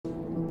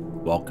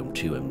Welcome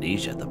to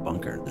Amnesia, the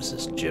bunker. This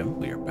is Jim.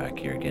 We are back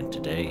here again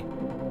today.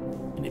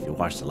 And if you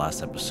watched the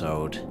last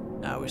episode,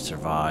 we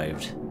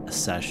survived a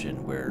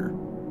session where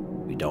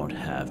we don't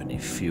have any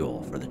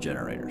fuel for the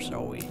generator.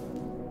 So we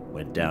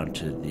went down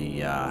to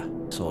the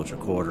soldier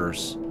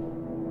quarters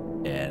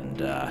and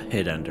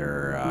hid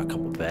under a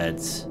couple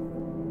beds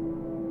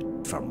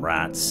from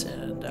rats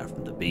and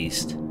from the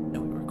beast. And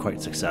we were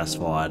quite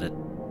successful at it.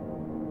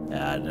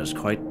 And it was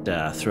quite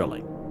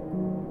thrilling.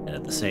 And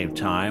at the same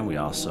time, we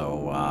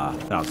also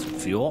found some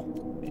fuel.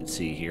 You can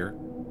see here.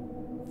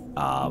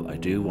 I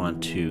do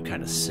want to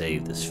kind of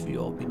save this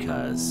fuel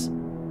because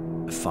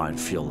I find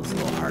fuel is a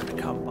little hard to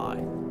come by.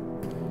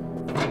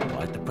 I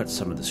like to put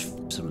some of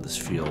this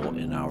fuel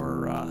in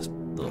our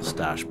little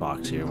stash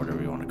box here,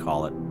 whatever you want to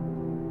call it.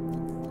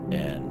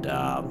 And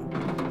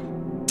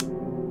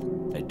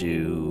I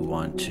do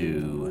want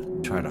to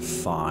try to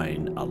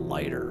find a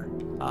lighter,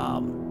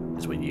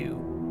 because when you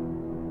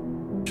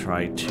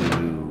try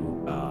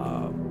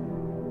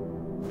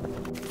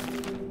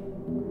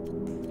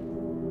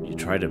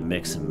to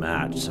mix and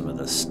match some of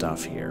this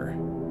stuff here.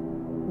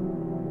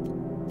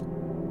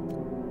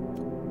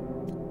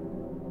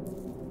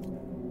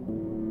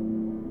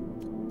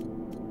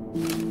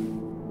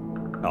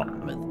 Oh,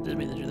 didn't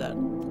mean to do that.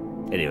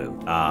 Anyway,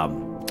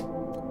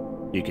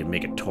 you can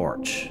make a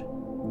torch,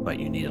 but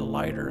you need a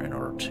lighter in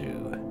order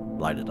to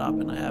light it up,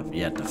 and I have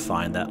yet to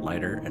find that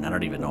lighter, and I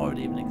don't even know if it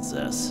even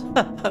exists,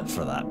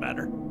 for that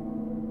matter.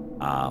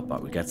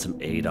 But we got some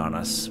aid on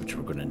us, which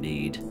we're going to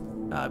need,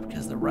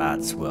 because the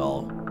rats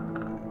will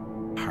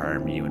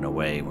harm you in a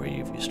way where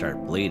if you start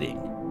bleeding,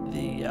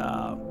 the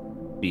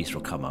beast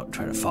will come out and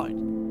try to fight.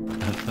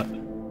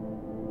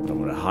 I'm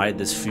going to hide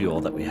this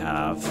fuel that we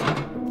have,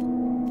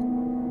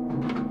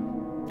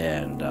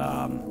 and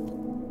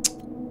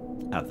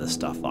have this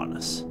stuff on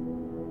us.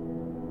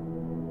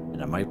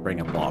 And I might bring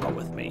a bottle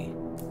with me,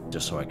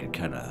 just so I can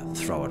kind of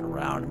throw it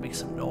around and make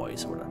some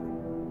noise or whatever.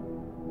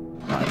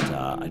 But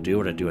I do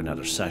want to do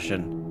another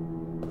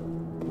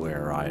session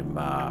where I'm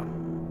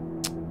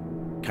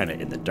kind of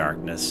in the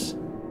darkness,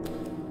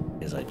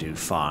 because I do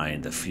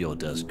find the fuel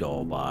does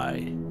go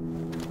by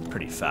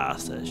pretty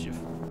fast, as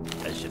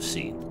you've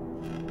seen.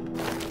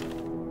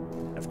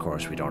 Of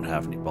course, we don't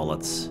have any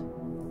bullets.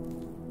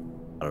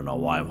 I don't know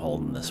why I'm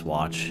holding this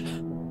watch.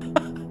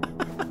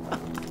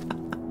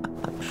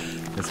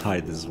 Let's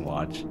hide this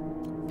watch.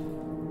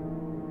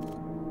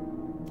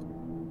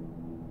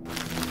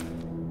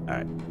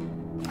 Alright.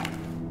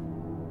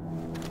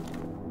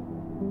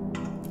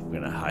 I'm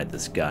gonna hide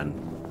this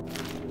gun.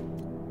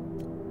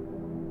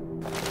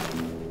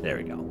 There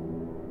we go.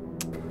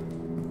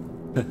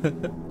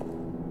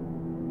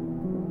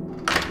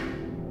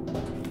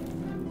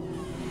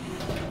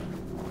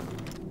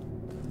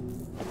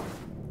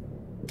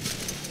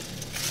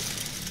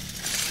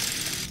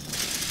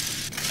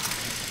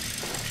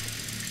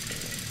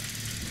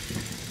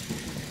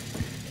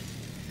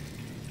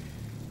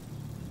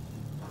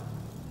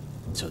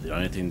 So the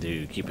only thing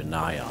to keep an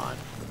eye on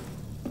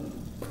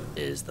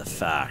is the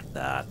fact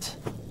that,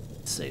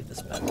 save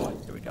this bad boy,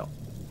 here we go,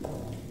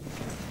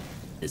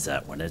 is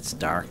that when it's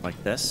dark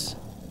like this,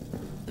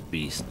 the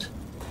beast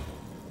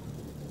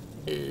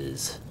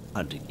is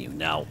hunting you.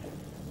 Now,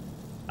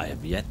 I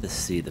have yet to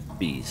see the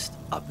beast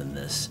up in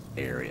this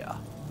area.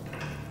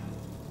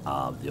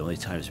 The only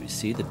times we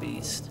see the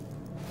beast,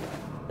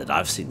 that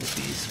I've seen the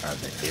beast, are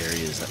the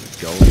areas that we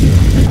go to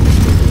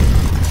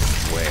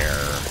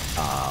where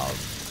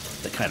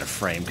the kind of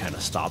frame kind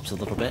of stops a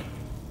little bit.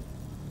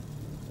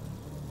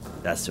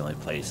 That's the only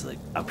place. Like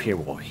up here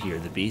we'll hear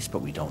the beast,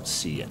 but we don't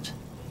see it.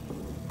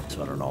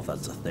 So I don't know if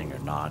that's a thing or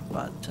not,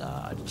 but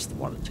I just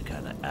wanted to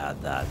kind of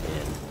add that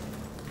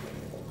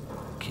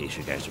in case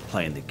you guys are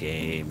playing the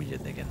game and you're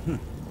thinking,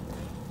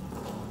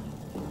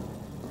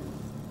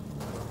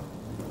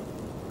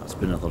 It's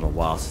been a little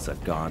while since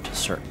I've gone to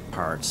certain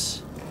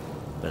parts,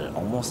 but it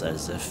almost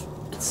as if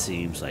it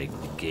seems like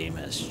the game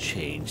has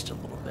changed a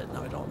little bit.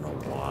 Now I don't know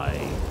why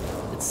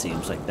it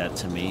seems like that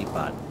to me,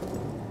 but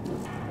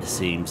it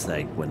seems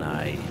like when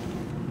I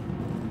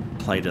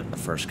played it the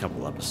first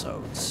couple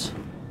episodes,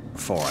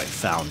 before I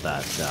found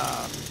that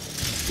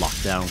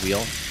lockdown wheel,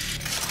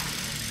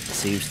 it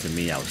seems to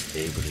me I was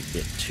able to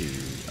get to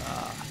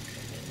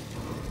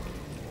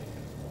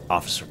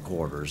officer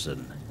quarters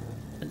and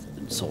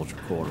soldier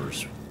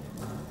quarters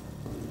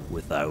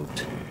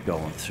without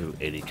going through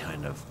any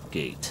kind of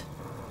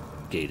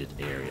gated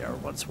area, or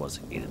once was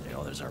a gated area.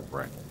 Oh, there's our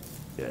brick.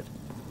 Good.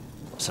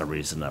 For some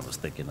reason I was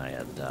thinking I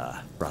had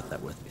brought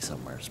that with me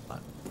somewhere,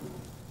 but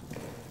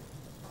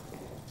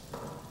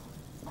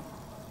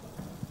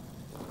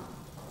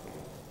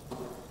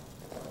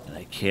and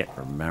I can't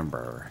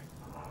remember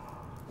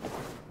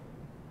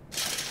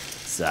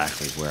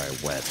exactly where I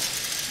went.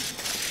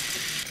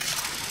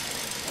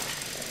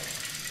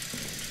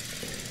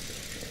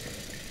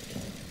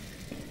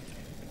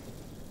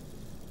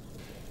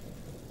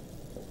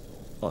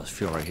 Oh, there's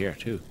fuel right here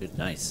too. Good,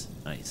 nice,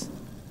 nice.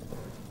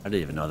 I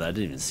didn't even know that. I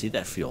didn't even see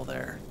that fuel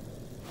there.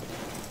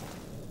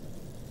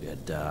 We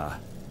had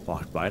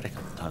walked by it a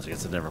couple times. I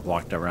guess I never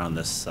walked around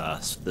this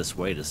this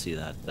way to see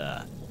that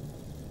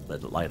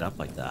let it light up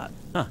like that.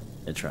 Huh,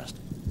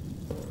 interesting.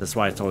 That's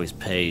why it's always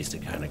pays to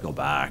kind of go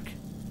back,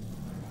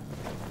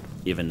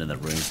 even in the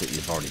rooms that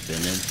you've already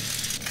been in.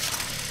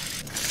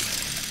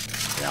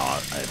 You know,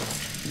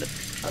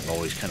 I've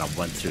always kind of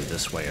went through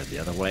this way or the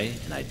other way,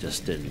 and I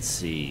just didn't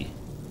see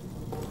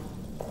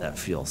that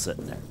fuel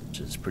sitting there, which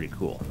is pretty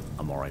cool.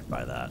 I'm alright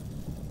by that.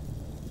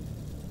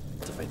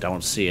 If I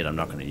don't see it, I'm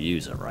not going to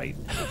use it, right?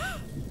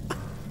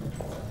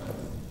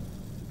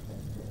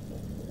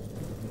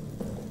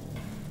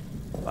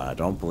 But I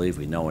don't believe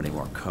we know any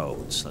more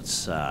codes.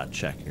 Let's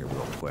check here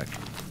real quick.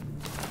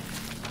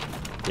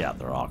 Yeah,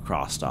 they're all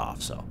crossed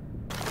off, so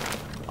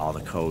all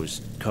the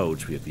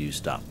codes we have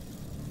used up.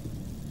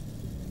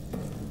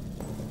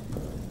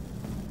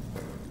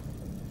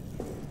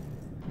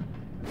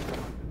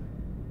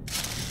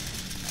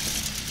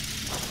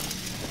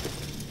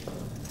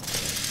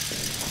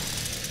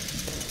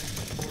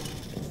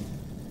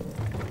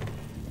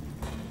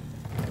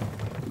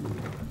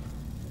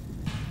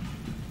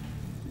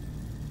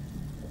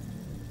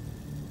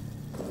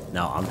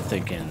 Now I'm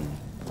thinking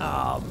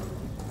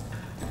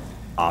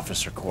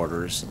officer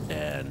quarters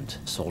and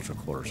soldier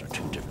quarters are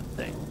two different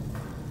things.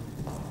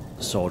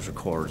 The soldier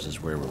quarters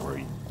is where we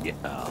were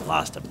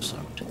last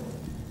episode.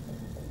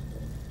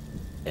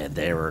 And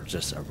they were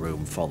just a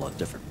room full of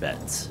different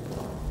beds.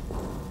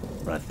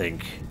 But I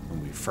think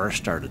when we first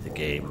started the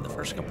game, in the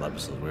first couple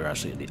episodes, we were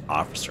actually in the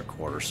officer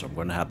quarters, so I'm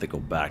going to have to go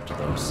back to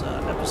those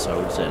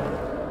episodes and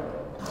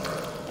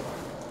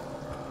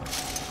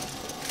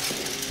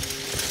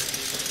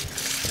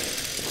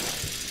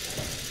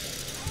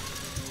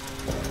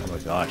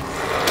God.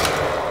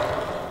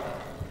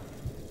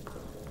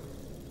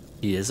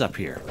 He is up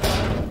here.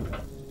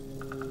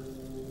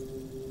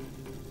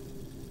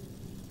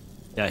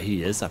 Yeah,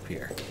 he is up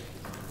here.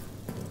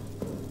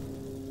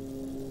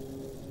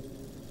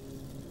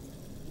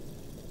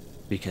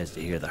 Because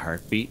you hear the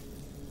heartbeat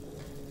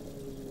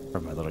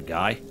from my little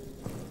guy.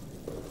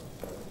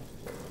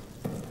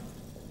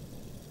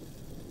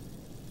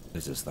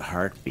 Because it's the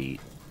heartbeat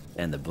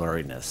and the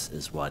blurriness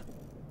is what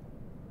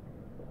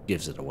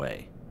gives it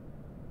away.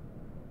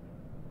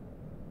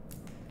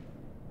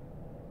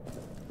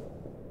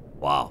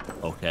 Wow,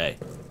 okay.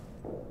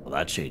 Well,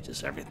 that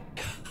changes everything.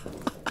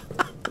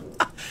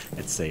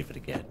 Let's save it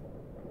again.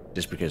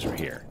 Just because we're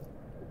here.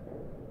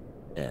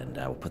 And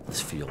we'll put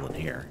this fuel in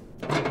here.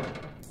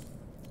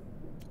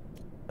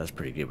 That's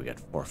pretty good. We got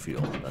 4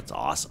 fuel. That's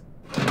awesome.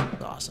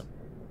 That's awesome.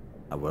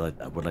 I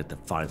would like to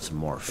find some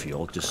more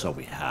fuel just so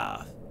we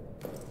have.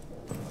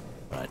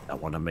 But I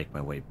want to make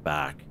my way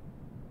back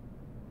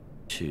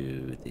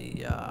to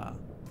the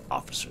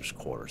officers'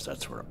 quarters.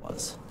 That's where it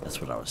was.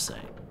 That's what I was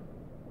saying.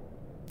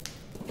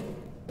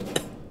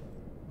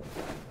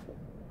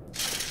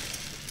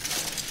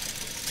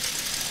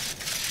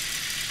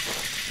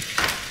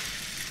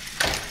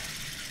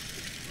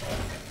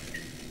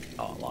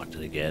 Oh, I locked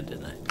it again,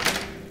 didn't I?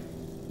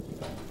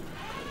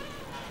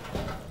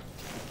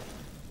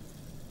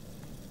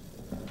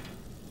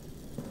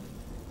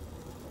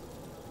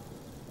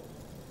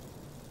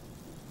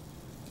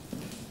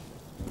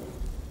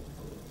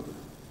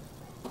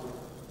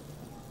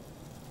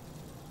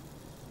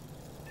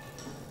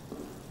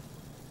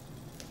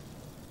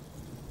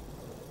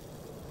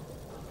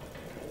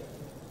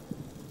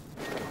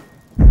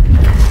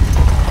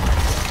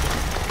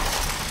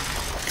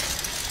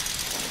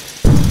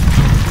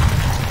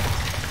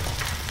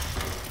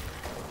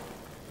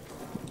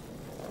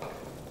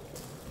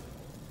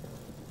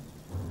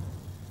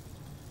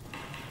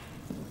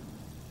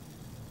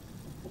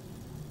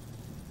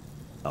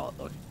 Oh,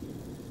 look.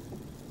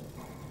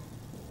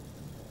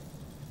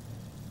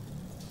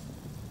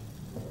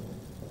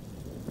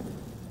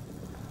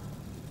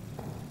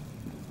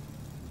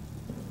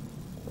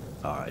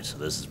 Alright, so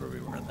this is where we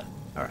were then.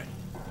 Alright.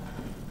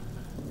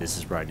 This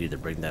is where I need to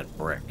bring that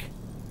brick.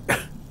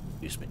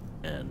 Excuse me.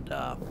 And,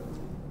 yeah,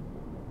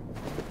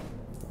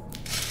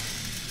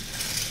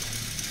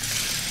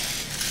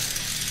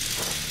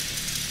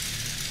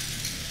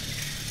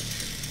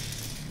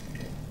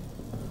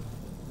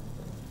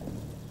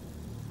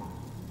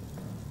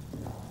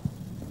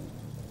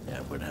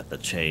 I'm gonna have to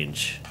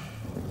change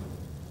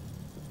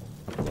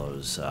a couple of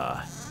those,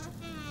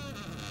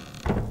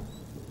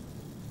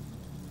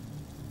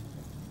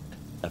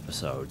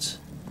 episodes.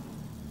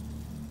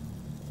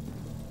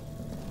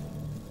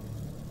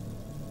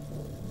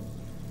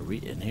 Were we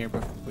in here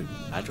before? We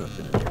had to have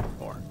been in here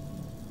before.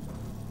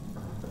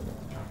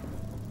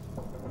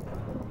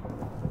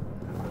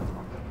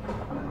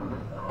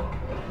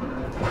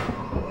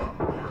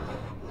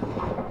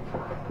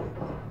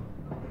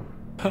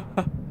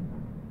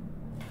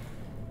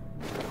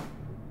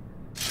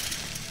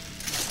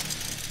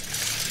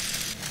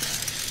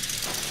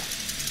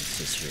 What's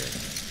this here?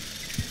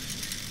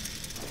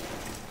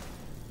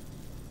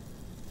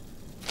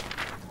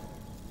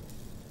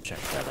 Check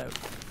that out.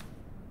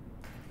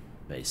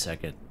 May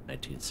 2nd,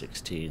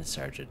 1916,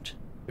 Sergeant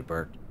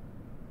Hubert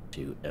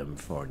to M.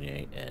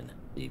 Fournier and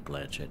D.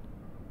 Blanchett.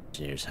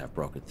 Engineers have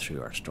broken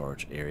through our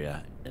storage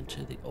area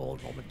into the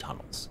old Roman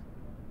tunnels.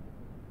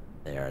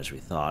 They are, as we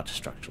thought,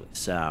 structurally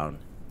sound,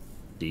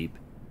 deep.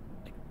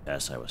 I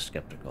confess I was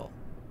skeptical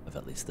of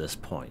at least this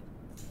point,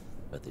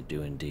 but they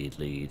do indeed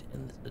lead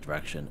in the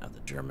direction of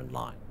the German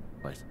line.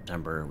 By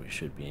September, we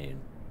should be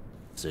in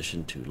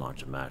position to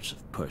launch a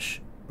massive push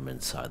from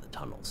inside the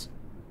tunnels.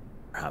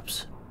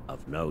 Perhaps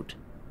of note,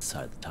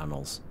 inside the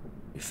tunnels,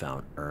 we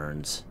found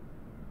urns,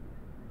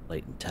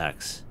 latent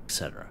texts,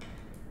 etc.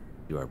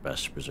 Do our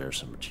best to preserve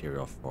some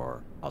material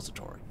for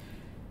repository.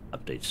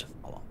 Updates to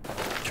follow.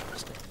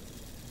 Interesting.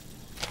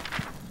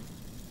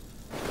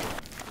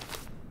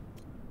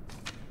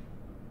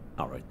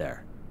 Oh, right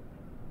there.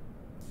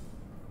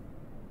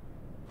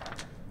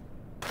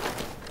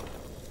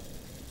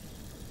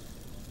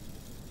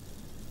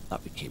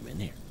 Thought we came in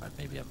here, but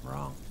maybe I'm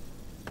wrong.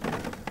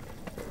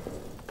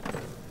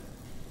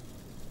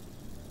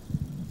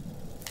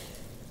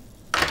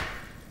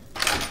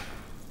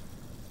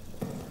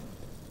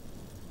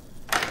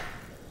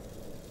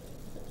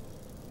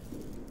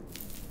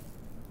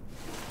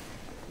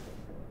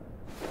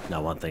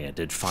 Now, one thing I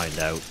did find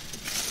out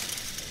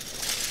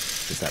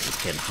is that we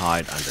can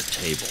hide under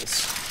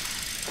tables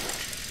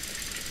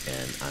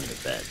and under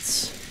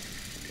beds.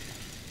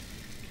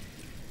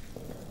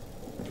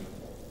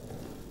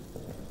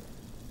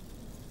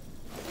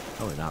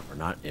 Oh,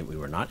 we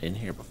were not in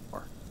here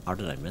before. How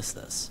did I miss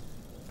this?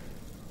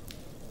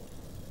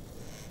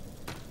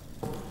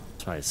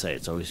 That's why I say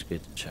it's always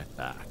good to check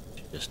back.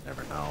 You just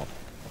never know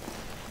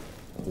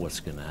what's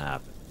gonna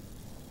happen.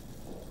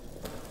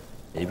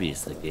 Maybe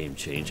it's the game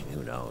changing,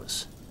 who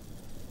knows?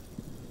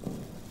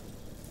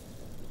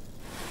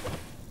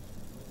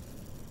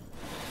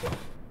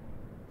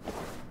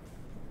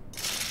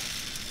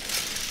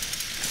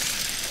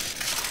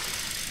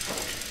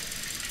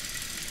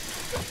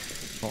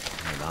 Oh,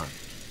 hold on.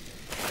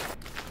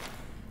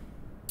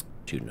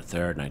 June the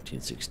 3rd,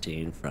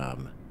 1916,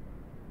 from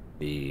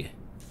B.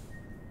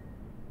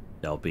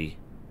 Delby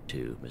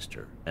to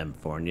Mr. M.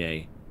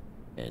 Fournier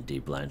and D.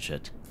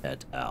 Blanchett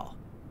et al.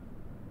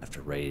 After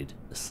raid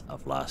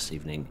of last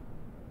evening,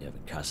 we have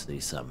in custody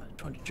some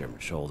 20 German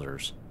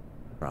soldiers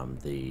from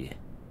the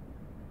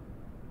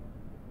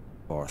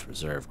 4th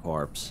Reserve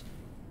Corps,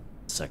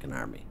 2nd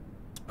Army.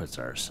 This puts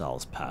our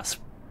cells past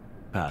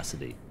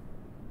capacity.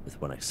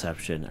 With one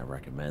exception, I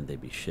recommend they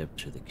be shipped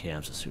to the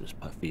camps as soon as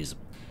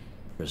feasible.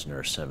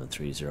 Prisoner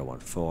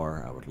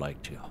 73014, I would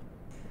like to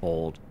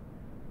hold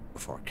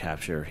before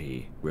capture.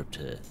 He ripped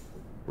his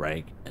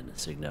rank and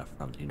insignia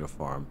from the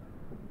uniform,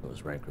 though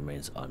his rank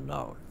remains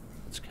unknown.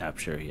 His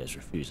capture, he has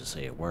refused to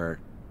say a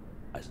word.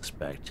 I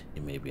suspect he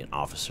may be an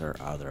officer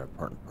or other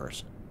important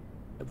person.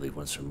 I believe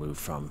once removed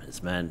from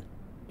his men,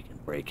 we can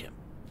break him.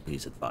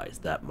 Please advise.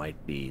 That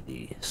might be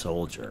the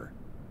soldier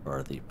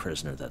or the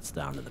prisoner that's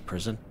down in the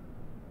prison.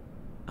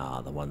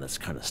 The one that's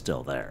kind of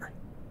still there,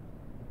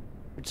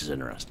 which is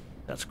interesting.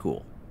 That's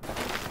cool.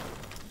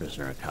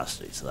 Prisoner in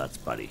custody, so that's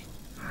Buddy.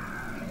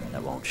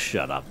 That won't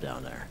shut up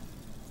down there.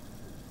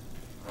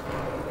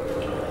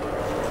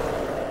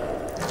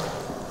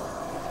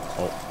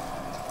 Oh.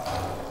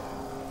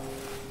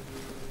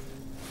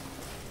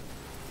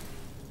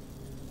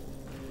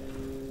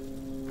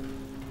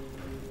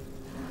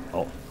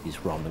 Oh, he's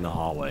roaming the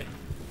hallway.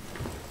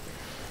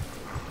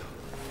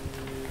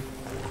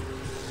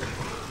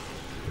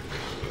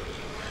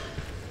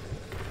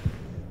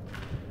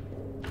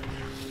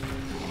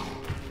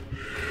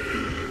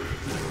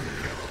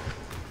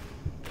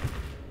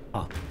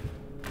 Oh.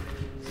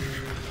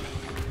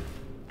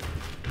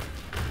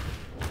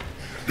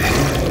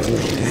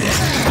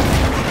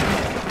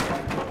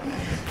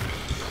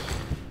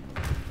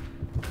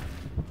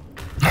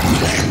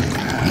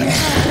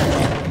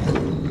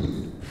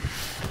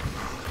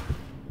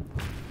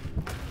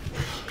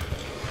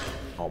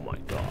 Oh my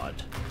God.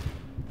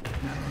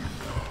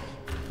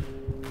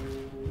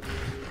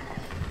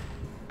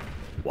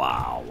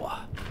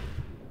 Wow.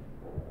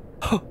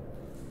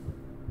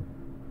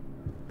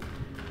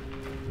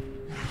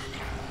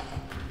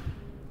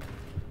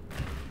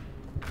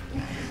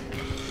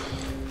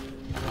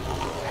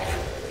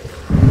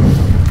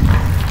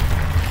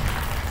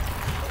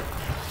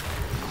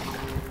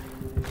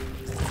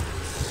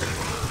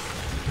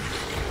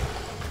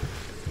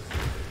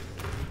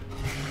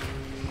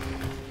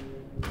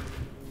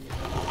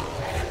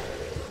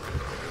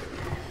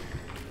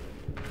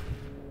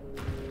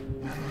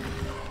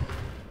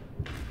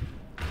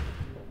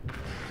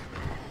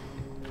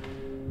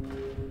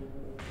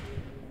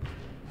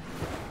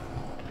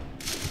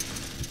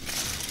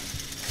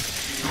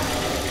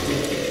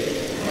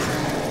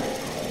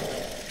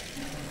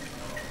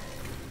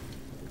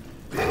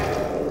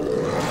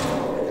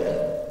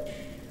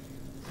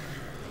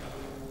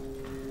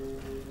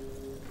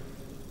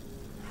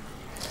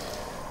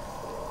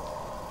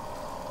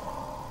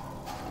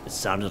 It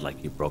sounded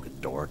like you broke a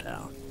door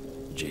down.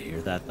 Did you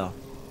hear that, though?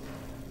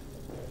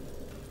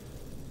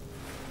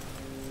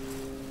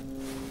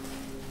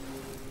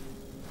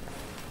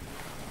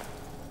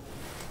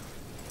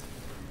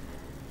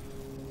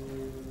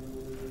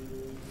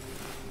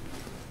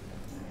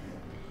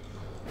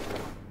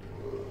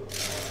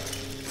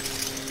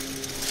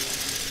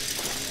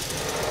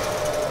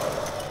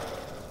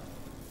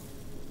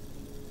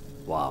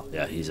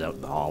 Yeah, he's out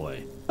in the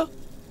hallway.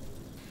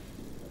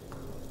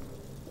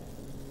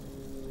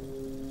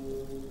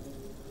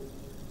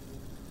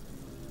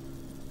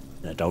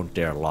 Now don't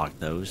dare lock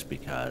those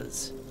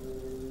because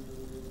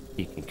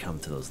he can come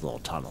through those little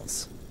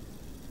tunnels.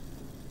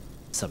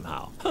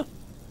 Somehow.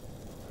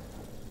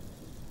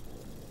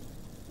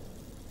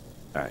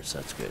 Alright, so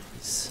that's good.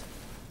 He's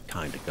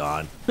kinda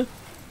gone.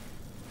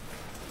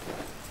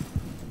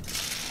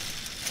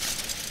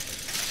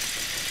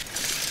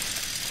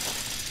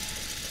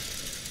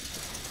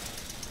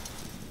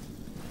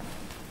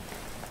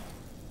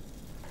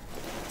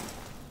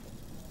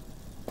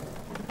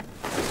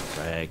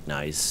 Rag,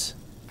 nice.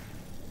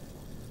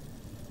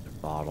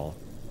 Bottle.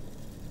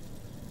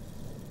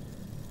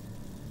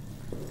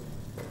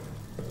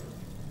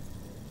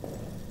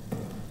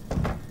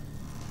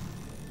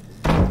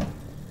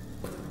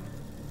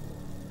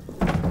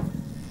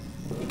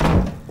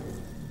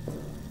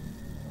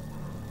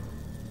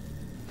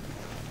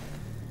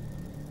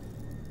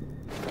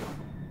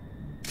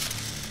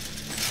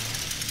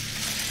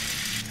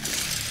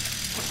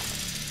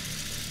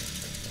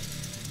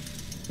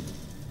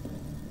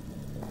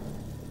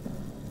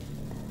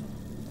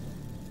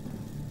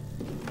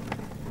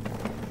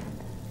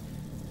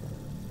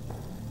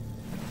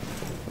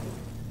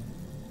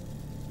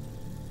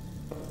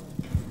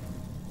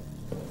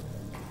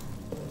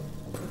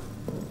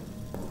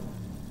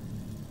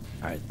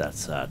 Alright,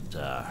 that's that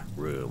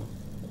room.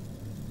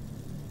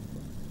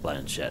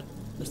 Planchette.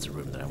 That's the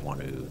room that I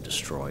want to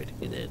destroy to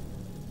get in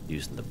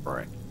using the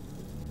brick.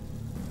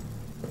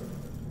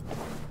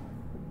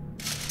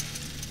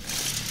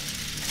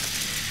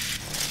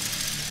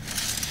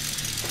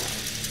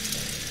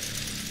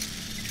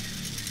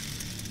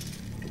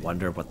 I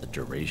wonder what the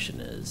duration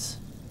is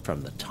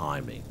from the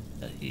timing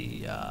that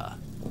he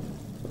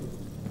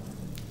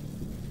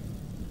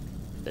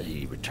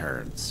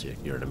returns. You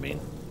know what I mean?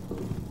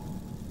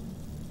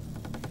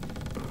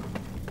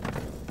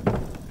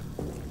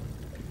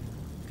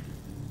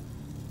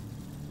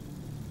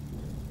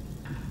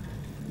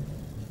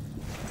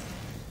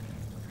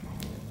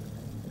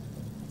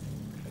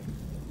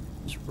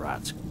 There's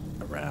rats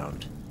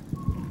around.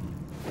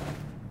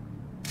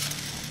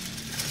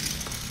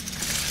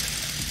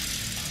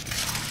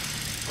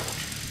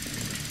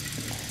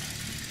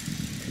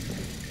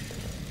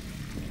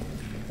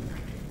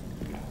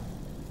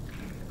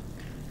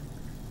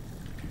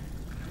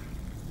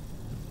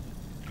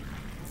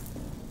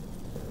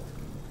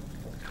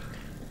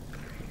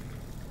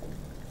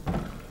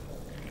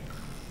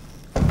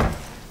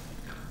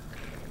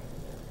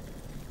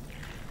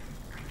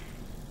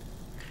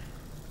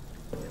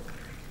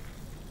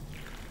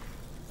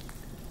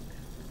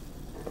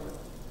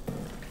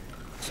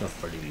 So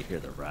funny to hear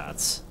the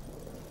rats.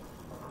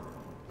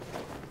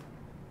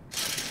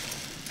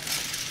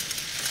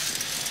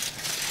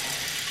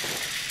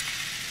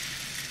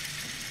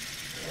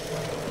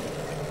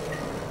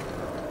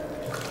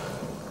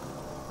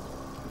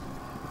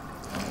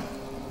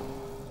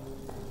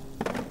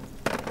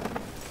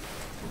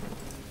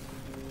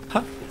 Huh,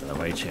 get out of the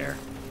way, chair.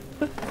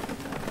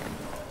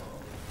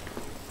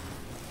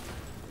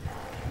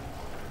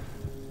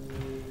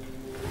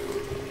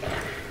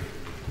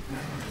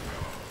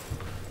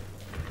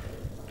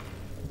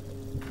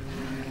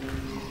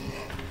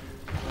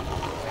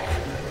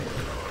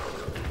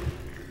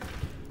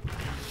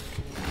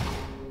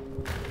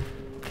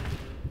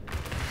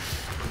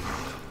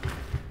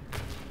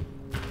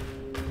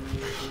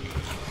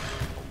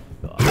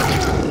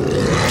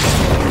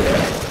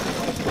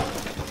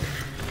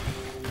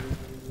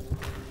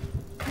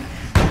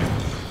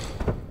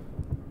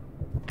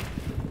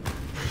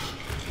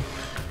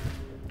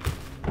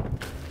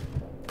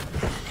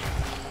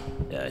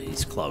 Yeah,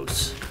 he's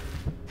close.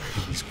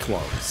 He's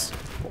close.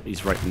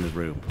 He's right in the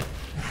room.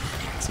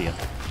 See ya.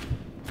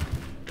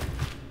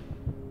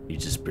 You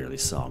just barely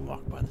saw him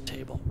walk by the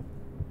table.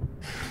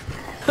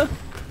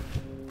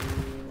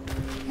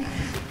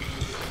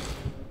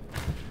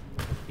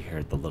 You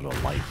heard the little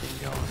light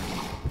thing going.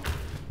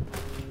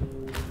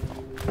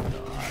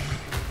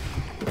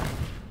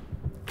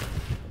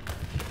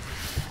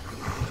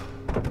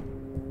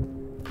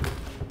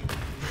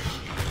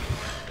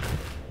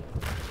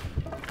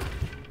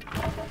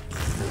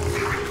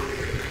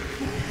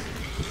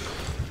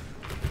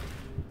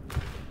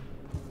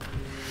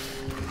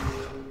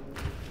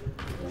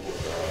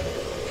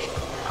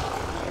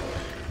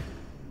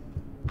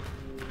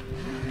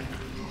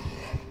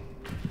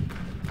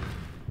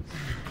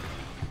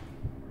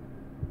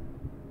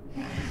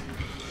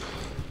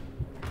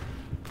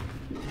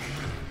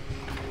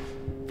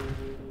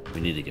 We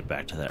need to get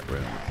back to that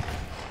room.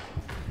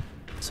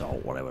 So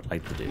what I would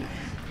like to do,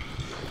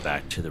 get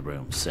back to the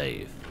room,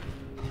 save,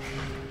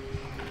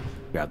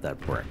 grab that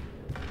brick,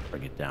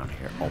 bring it down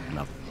here, open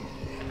up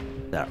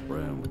that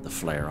room with the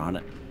flare on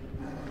it,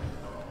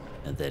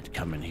 and then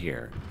come in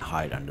here,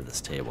 hide under this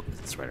table because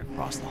it's right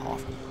across the hall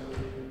from me.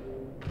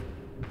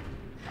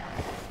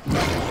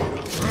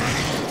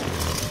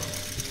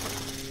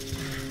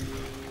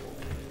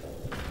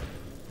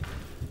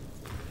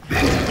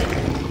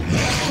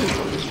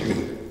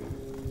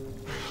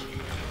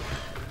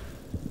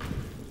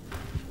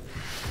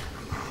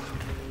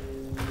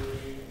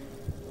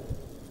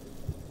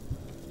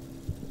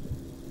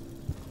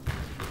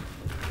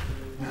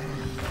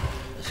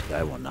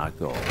 guy will not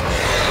go away.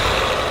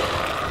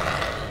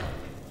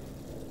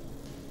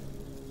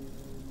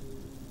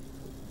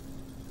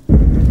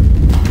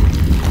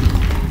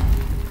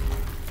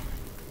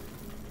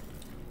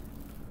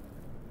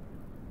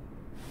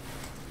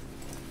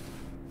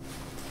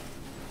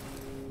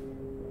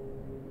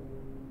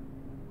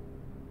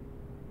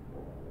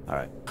 All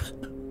right.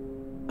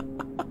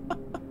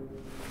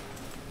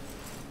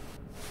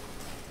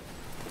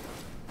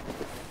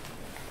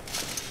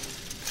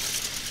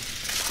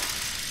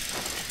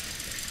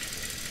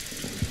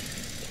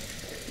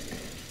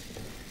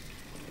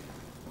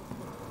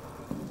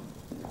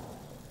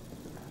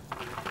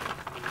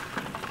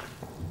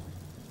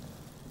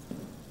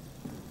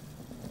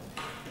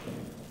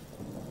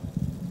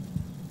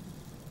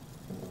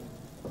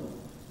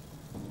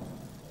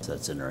 So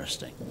that's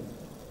interesting.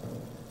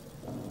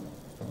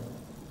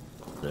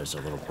 There's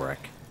a little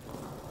brick.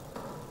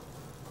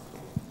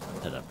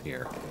 Head up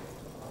here.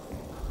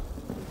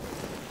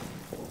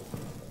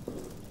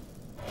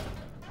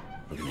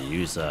 We're going to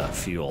use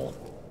fuel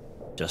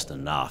just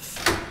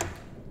enough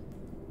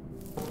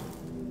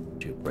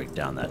to break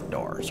down that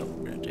door. So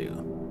we're going to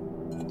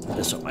do.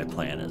 This is what my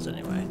plan is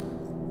anyway.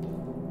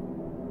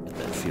 Get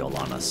that fuel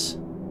on us.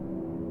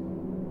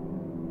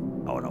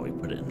 Oh no, we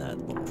put it in that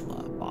little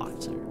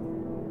box there.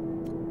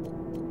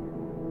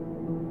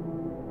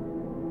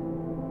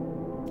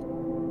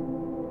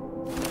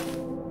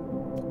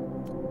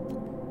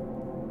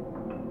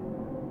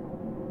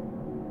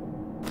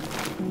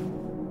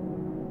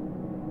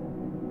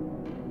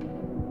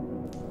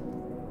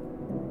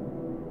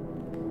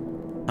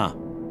 Huh.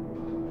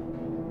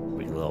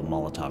 We get a little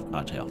Molotov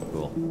cocktail.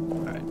 Cool.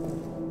 Alright.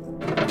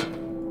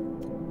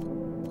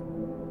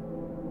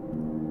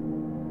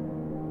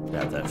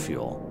 Grab that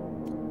fuel.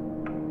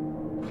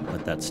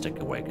 Let that stick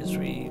away because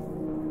we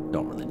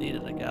don't really need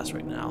it, I guess,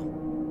 right now.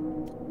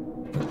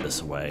 Put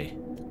this away.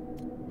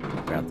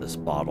 Grab this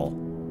bottle.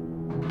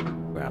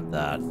 Grab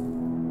that.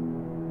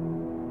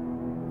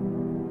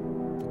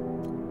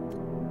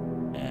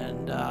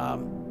 And,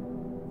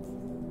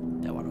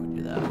 yeah, why don't we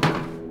do that?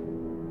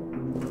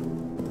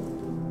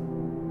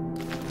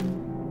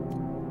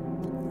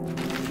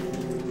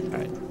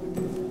 Alright.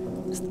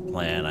 That's the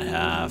plan I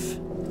have.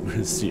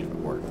 Let's see if it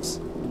works.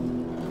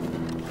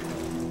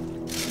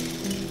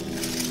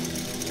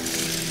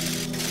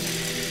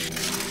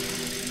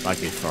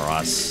 Lucky for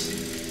us,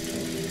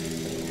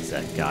 is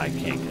that guy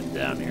can't get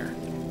down here.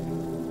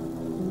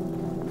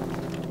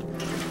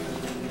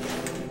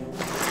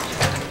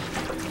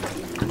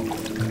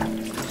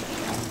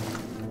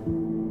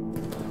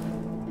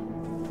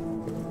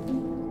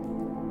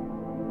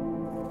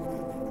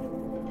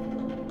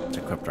 Let's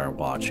equip our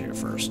watch here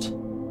first.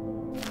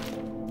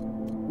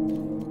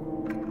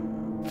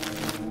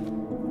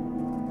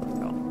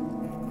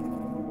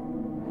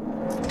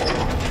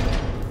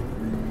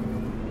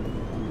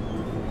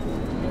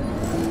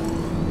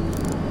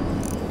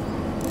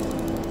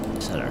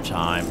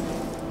 Time.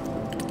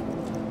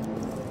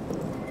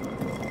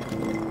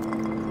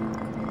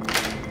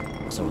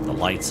 So with the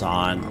lights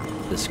on,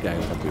 this guy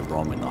won't be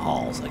roaming the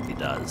halls like he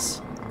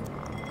does.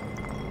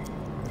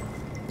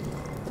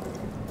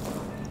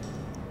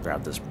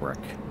 Grab this brick.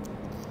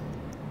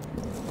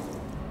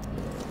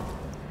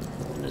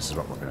 And this is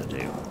what we're gonna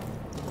do.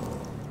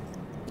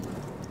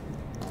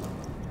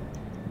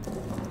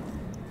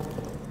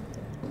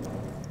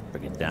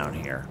 Bring it down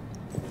here.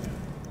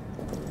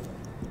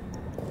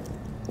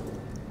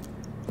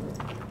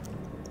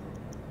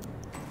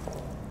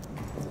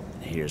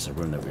 Here's the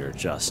room that we were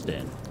just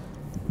in.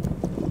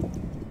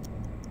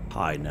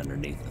 Hiding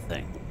underneath the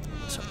thing.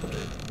 So we'll do.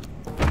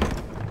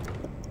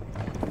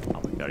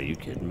 Oh my god, are you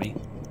kidding me?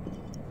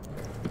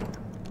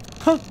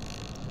 Huh!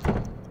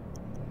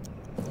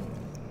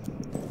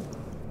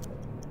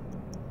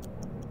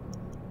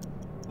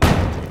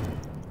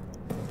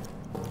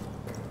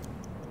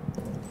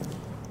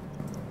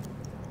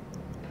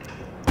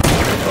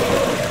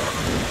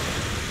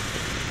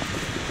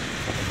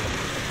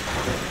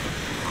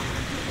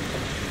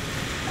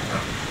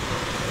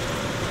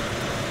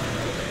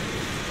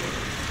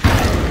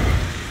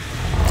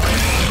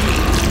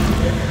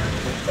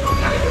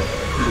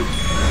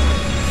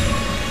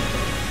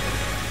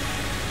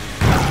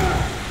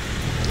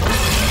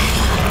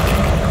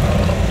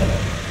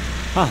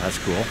 Oh, that's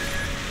cool.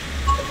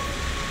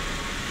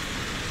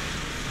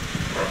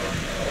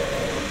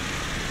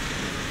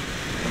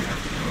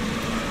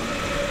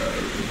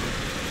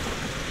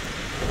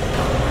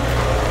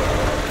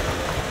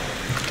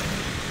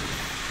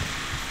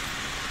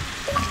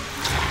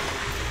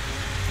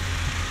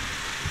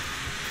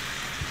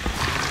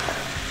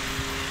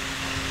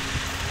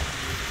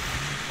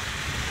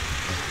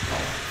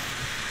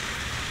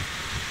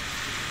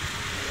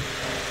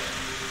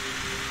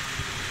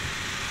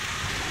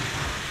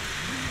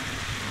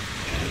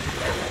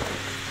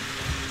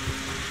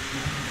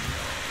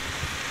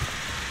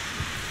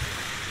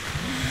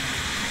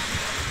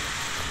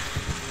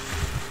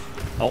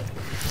 Oh,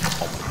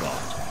 oh my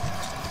god.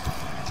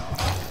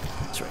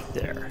 It's right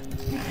there.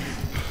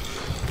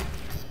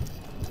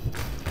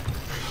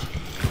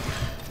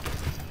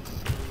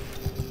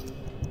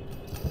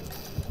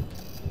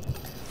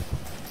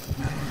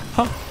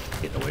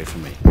 for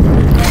me.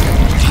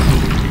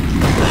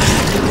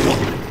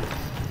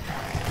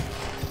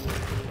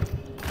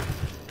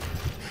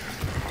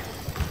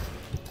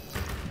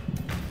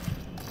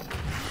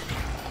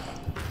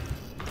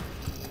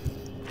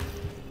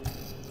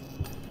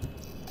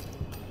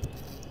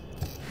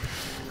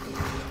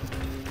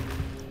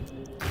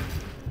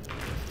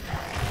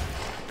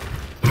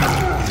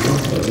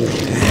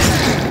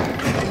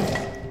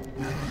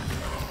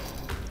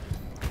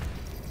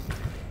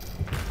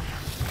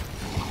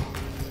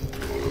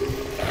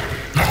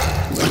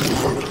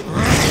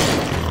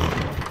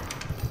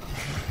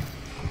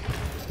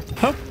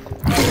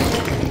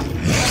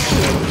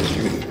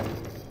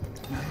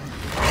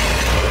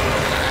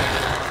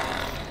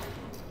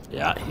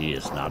 Yeah, he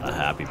is not a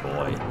happy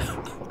boy.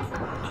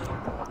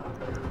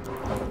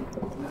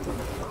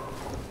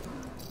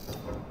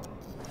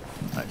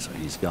 Alright, so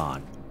he's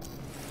gone.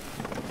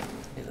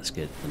 Okay, let's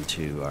get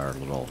into our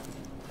little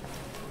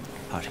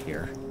hut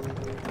here.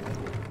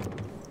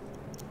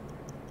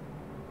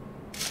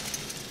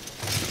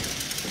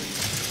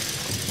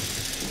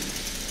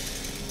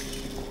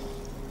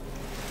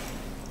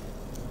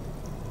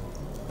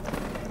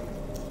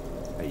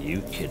 Are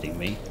you kidding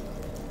me?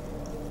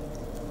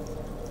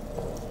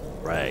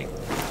 Rag.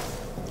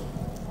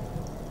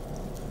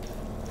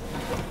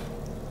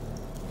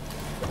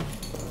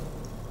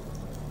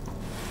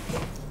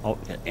 Oh,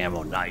 we got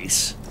ammo,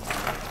 nice.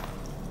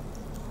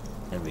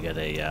 And we got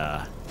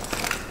a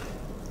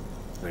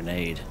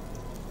grenade.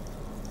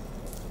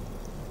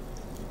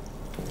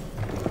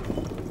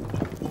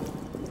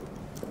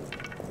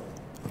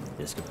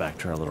 Let's get back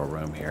to our little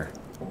room here.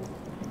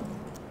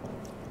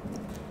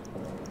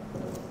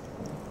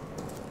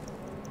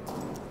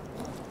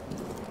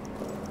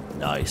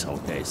 Nice,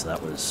 okay, so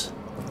that was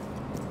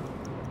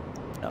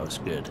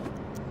good.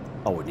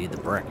 Oh, we need the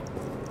brick.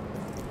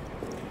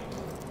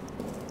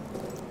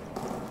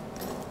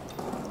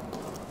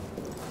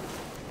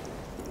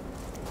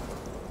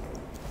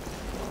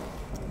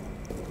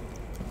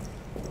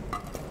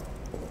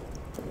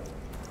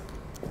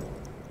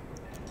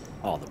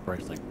 Oh, the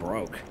brick like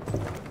broke.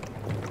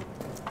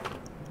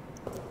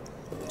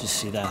 Did you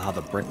see that, how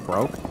the brick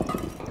broke?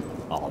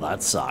 Oh,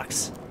 that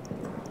sucks.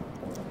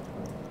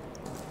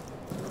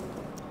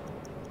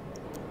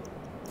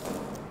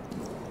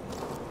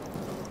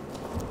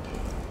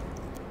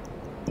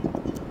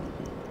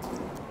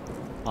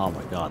 Oh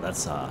my god,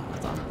 that's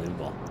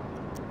unbelievable.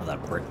 How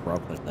that brick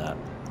broke like that.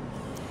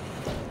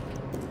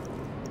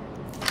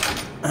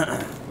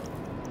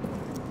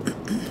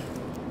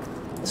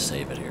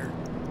 Save it here.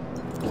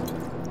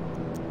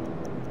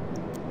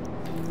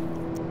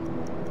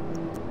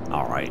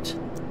 Alright.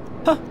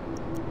 Huh.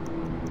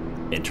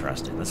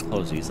 Interesting. Let's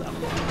close these up.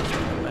 Let's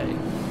run away.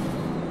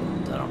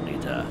 I don't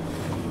need to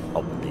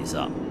open these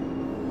up.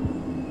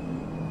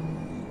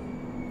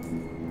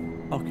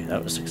 Okay,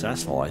 that was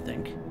successful, I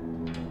think.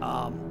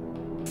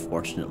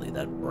 Fortunately,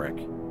 that brick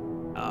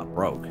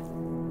broke.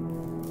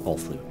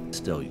 Hopefully, we can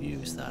still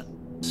use that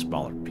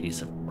smaller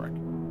piece of brick.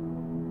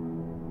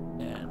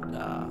 And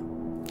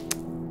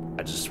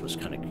I just was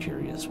kind of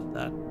curious with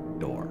that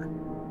door.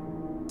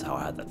 That's how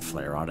I had that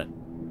flare on it.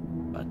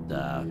 But,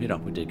 you know,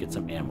 we did get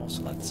some ammo,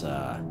 so let's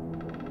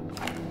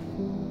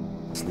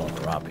load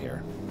her up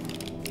here.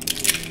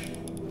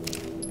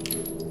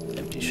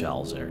 Empty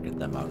shells there, get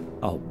them out.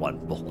 Oh, one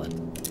bullet.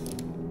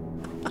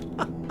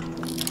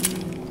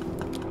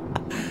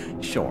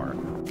 Sure.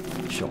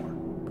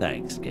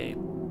 Thanks, Gabe.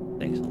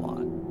 Thanks a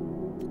lot.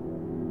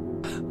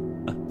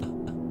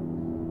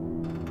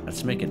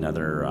 Let's make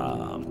another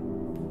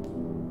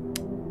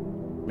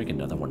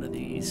one of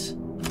these.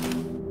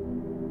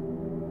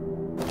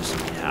 Just so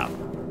we have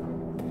them.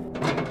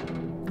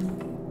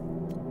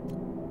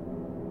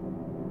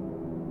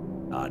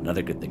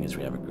 Another good thing is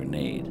we have a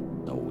grenade,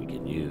 so we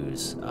can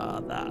use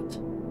that.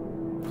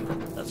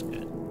 That's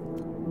good.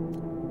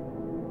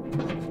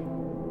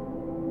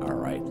 All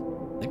right.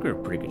 I think we're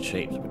in pretty good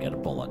shape, so we got a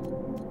bullet.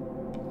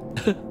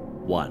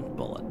 One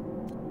bullet.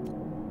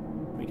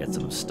 We got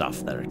some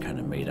stuff that are kind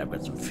of made up.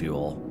 Got some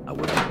fuel. I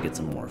would like to get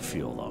some more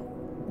fuel, though.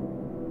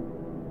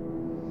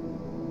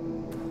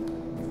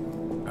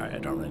 Alright, I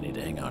don't really need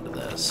to hang on to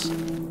this.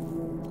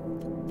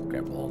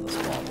 Grab a hold of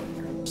this ball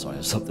here, so I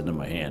have something in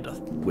my hand to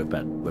whip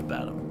at him.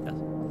 Yes.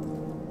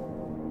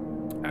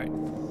 Alright.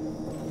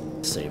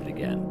 Save it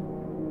again.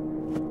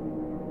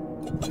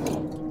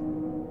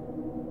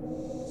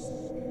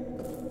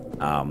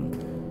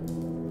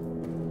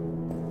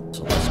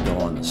 So let's go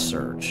on the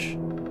search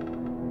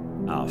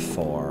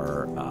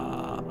for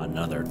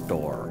another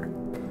door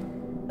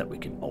that we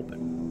can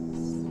open.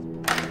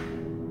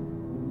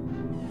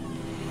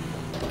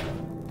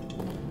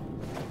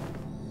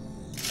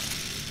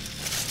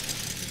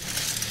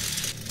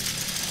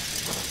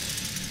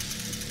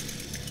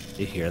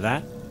 You hear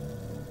that?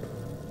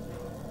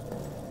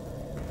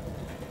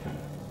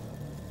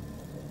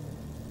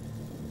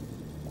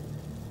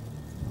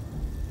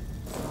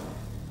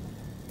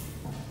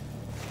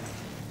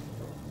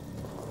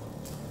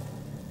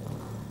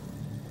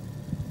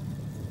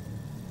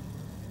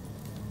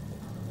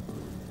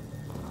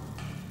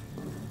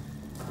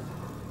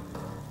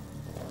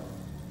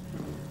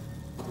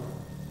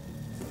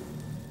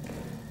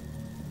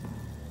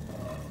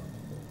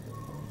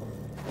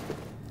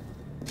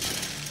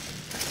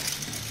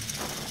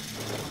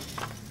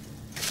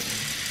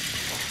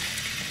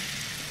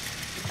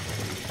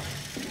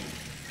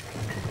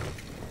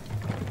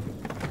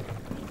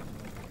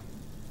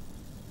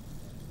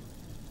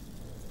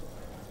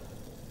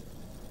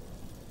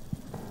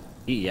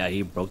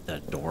 He broke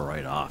that door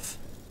right off.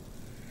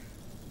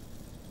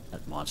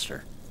 That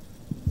monster.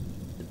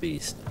 The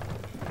beast.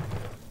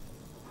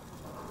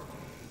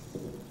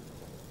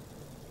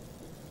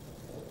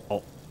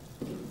 Oh.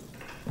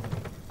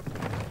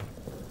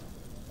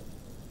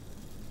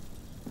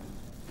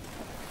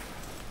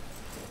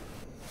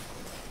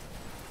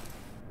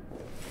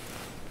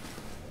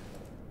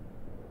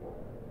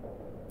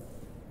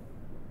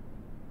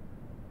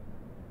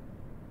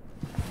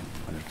 I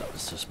wonder if that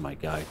was just my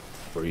guy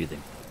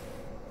breathing.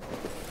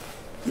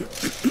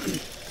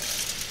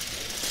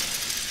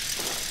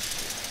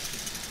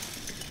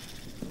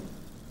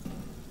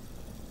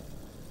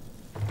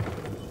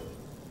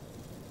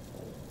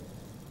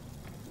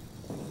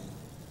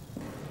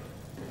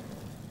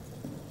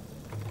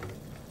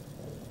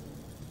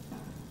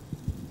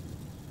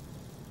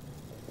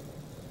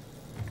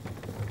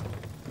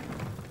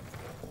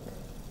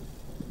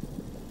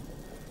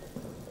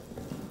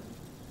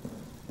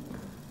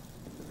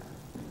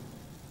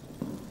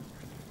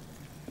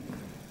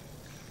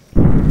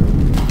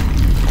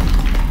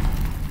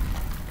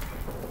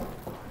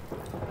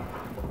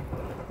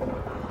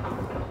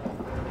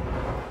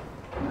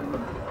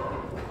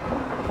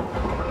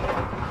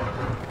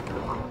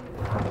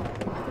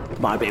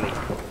 Come on, baby.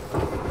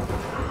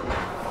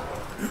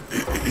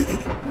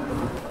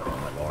 Oh,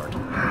 my lord.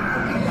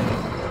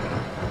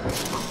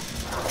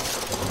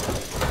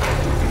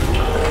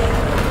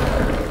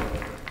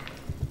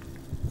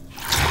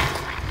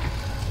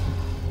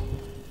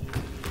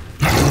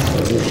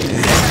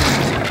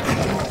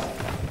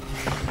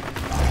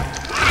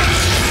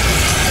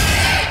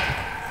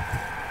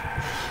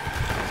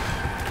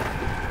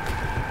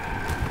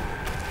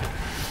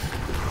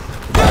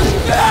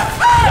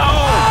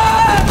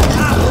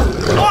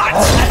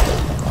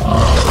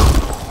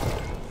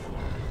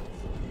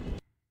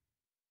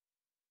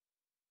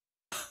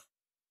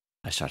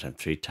 I shot him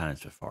 3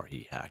 times before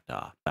he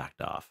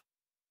backed off.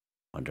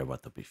 Wonder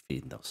what they'll be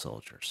feeding those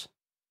soldiers.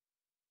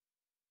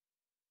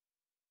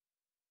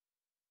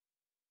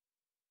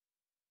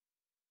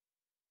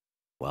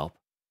 Well,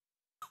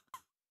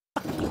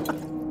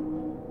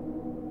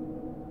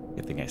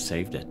 good thing I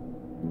saved it.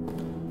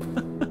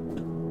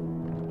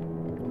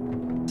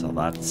 So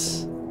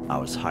that's... I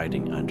was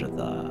hiding under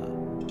the...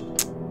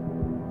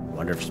 I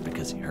wonder if it's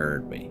because he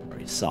heard me or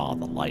he saw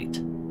the light.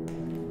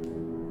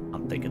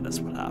 I'm thinking that's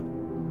what happened.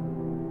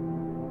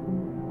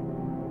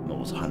 I'm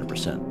almost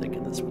 100%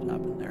 thinking that's what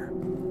happened there.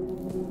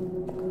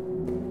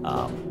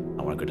 I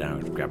want to go down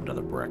and grab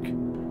another brick.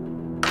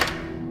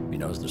 He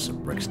knows there's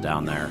some bricks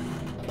down there.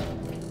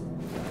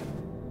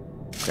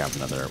 Grab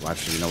another... Well,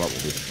 actually, you know what?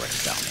 We'll leave the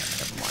bricks down there.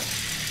 Never mind.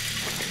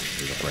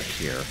 There's a brick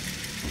here.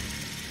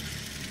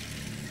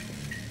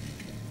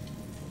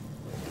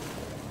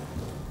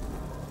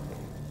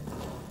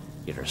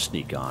 Get her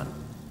sneak on.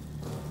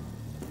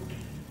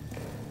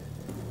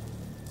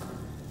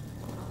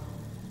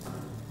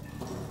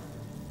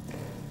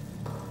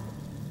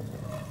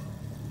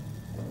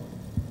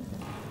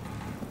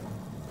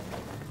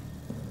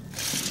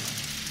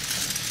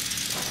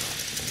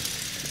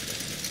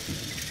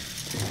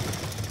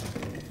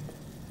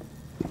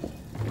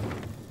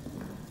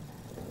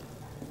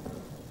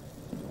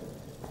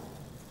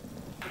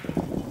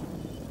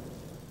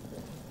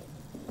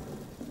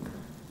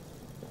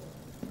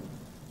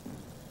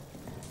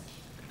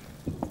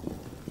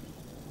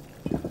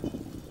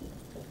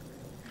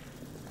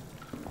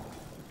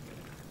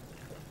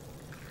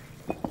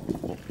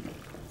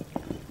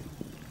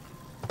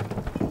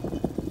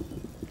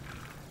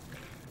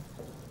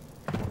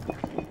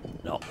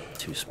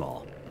 Too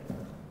small.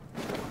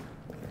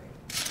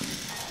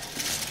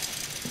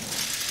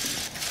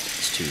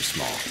 It's too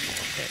small.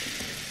 Okay.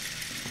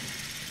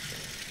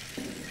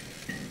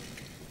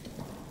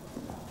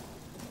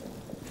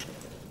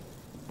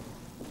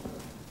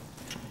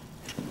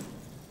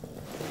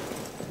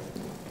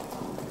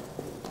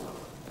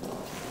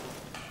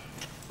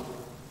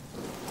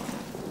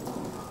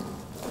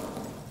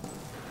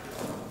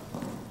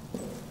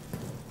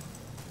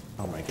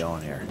 How am I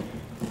going here?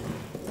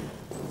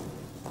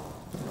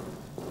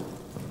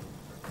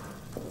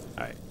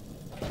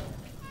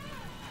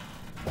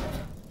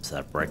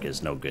 That brick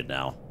is no good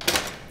now.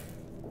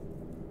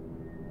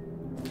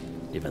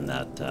 Even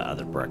that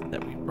other brick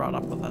that we brought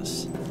up with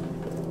us.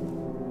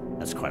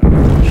 That's quite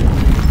unfortunate.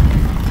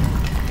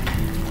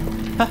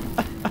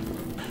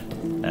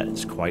 That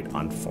is quite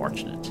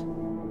unfortunate.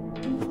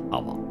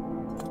 Oh well.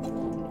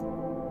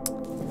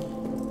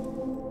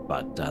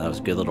 But that was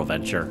a good little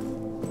venture.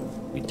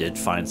 We did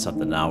find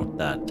something out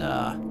that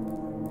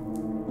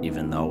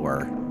even though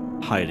we're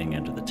hiding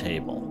under the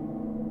table,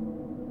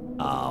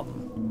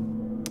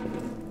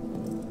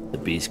 the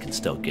beast can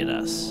still get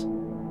us.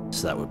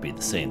 So that would be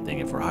the same thing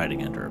if we're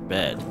hiding under a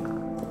bed.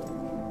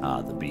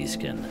 The beast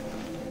can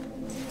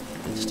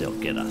still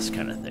get us,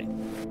 kind of thing.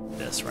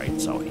 That's right.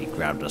 So he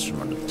grabbed us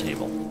from under the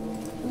table.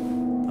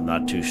 I'm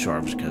not too sure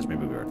if it's because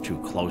maybe we were too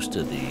close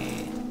to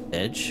the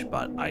edge,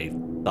 but I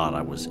thought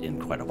I was in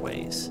quite a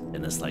ways.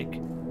 And it's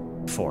like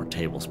 4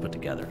 tables put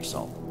together,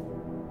 so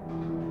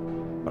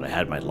but I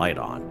had my light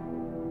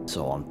on.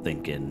 So I'm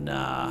thinking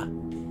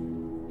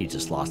he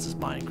just lost his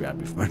mind and grabbed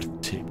me from under the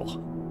table.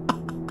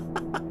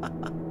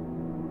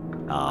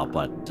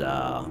 But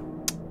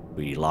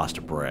we lost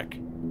a brick.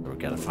 We're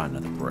gonna find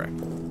another brick.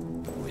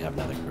 We have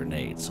another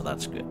grenade, so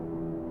that's good.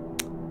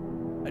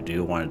 I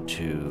do want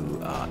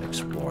to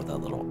explore the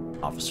little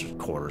officer's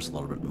quarters a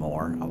little bit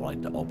more. I would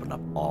like to open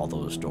up all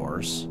those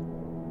doors,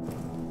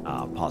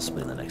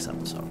 possibly in the next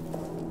episode.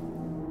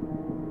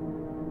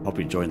 Hope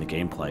you're enjoying the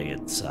gameplay.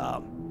 It's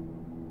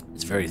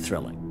very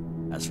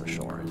thrilling, that's for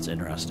sure. It's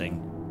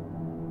interesting.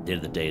 At the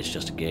end of the day, it's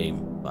just a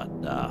game, but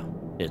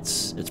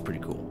it's pretty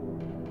cool.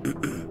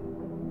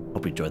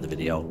 Hope you enjoyed the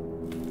video.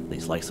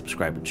 Please like,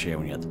 subscribe, and share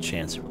when you have the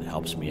chance. It really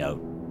helps me out.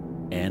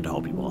 And I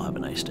hope you all have a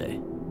nice day.